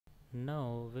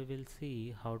Now we will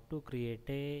see how to create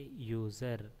a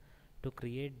user. To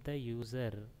create the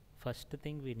user, first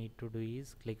thing we need to do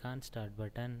is click on start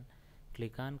button,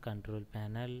 click on control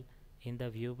panel. In the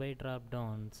view by drop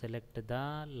down, select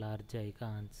the large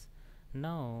icons.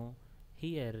 Now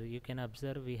here you can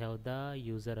observe we have the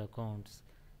user accounts.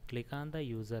 Click on the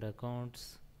user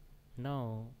accounts.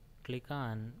 Now click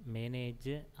on manage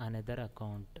another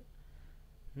account.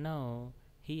 Now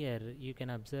here you can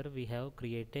observe we have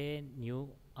created a new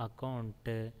account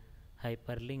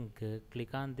hyperlink.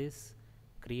 Click on this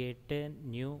create a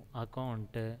new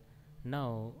account.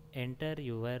 Now enter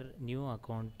your new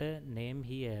account name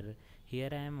here. Here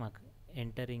I am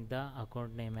entering the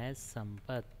account name as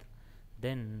Sampath.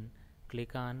 Then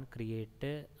click on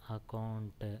create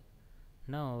account.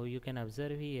 Now you can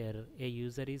observe here a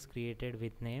user is created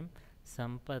with name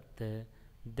Sampath.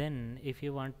 Then if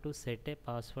you want to set a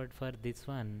password for this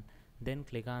one, then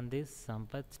click on this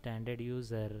Sampath standard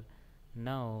user.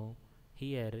 Now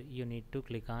here you need to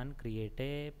click on create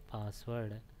a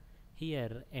password.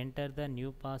 Here enter the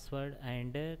new password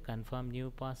and confirm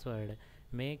new password.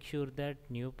 Make sure that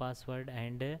new password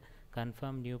and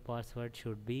confirm new password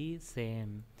should be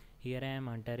same. Here I am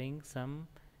entering some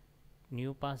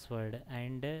new password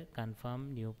and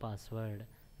confirm new password,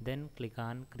 then click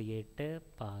on create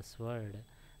password.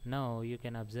 Now you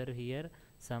can observe here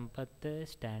Sampath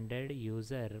standard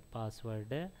user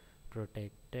password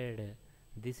protected.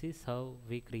 This is how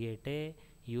we create a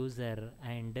user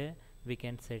and we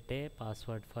can set a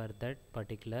password for that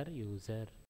particular user.